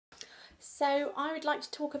So I would like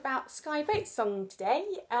to talk about Skye song today.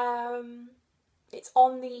 It's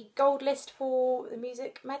on the gold list for the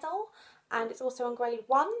music medal and it's also on grade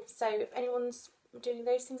 1, so if anyone's doing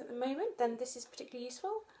those things at the moment then this is particularly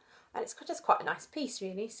useful, and it's just quite a nice piece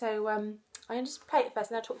really. So I'm going to just play it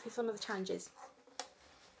first and I'll talk through some of the challenges.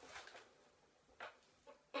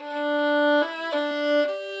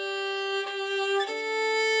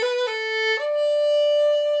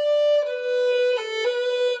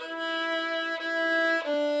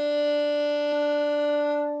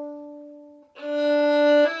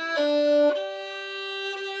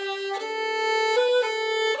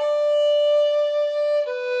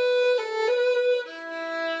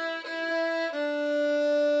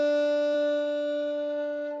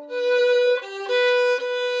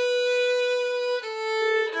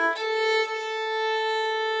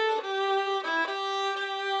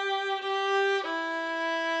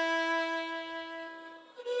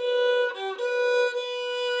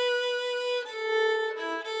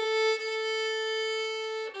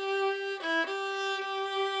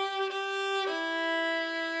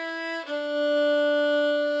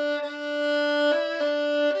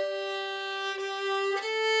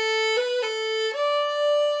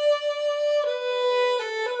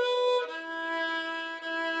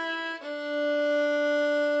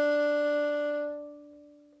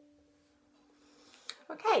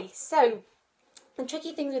 Okay, so the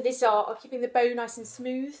tricky things with this are keeping the bow nice and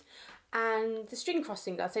smooth and the string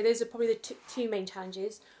crossing. I'd say those are probably the two main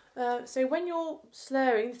challenges. So when you're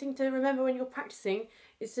slurring, the thing to remember when you're practicing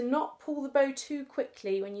is to not pull the bow too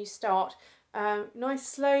quickly when you start. Nice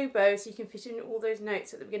slow bow so you can fit in all those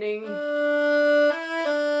notes at the beginning.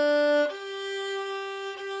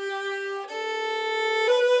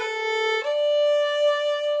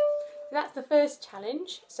 That's the first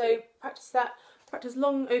challenge, so practice that. Practice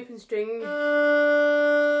long open string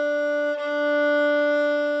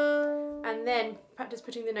and then practice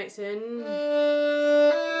putting the notes in,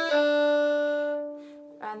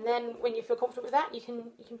 and then when you feel confident with that you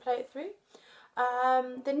can play it through.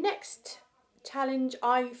 The next challenge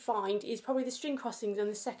I find is probably the string crossings on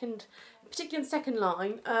the second, particularly on the second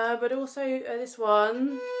line, but also this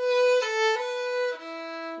one,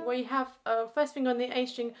 where you have first finger on the A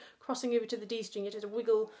string crossing over to the D string. You just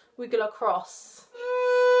wiggle across.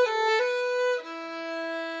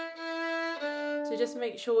 So just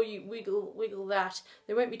make sure you wiggle that.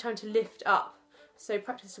 There won't be time to lift up. So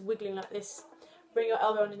practice wiggling like this. Bring your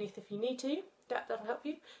elbow underneath if you need to. That'll help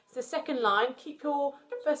you. So the second line, keep your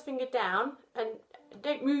first finger down and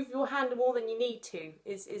don't move your hand more than you need to,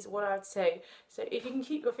 is what I would say. So if you can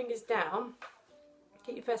keep your fingers down,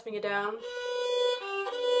 keep your first finger down.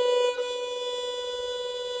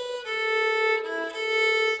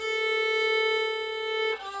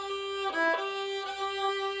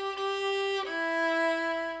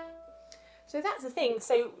 So that's the thing.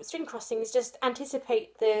 So string crossings, just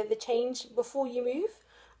anticipate the change before you move,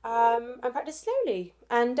 and practice slowly.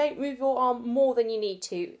 And don't move your arm more than you need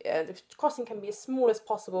to. The crossing can be as small as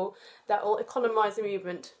possible. That will economise the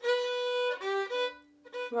movement.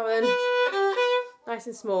 Rather than nice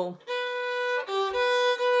and small.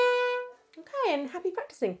 Okay, and happy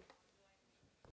practicing.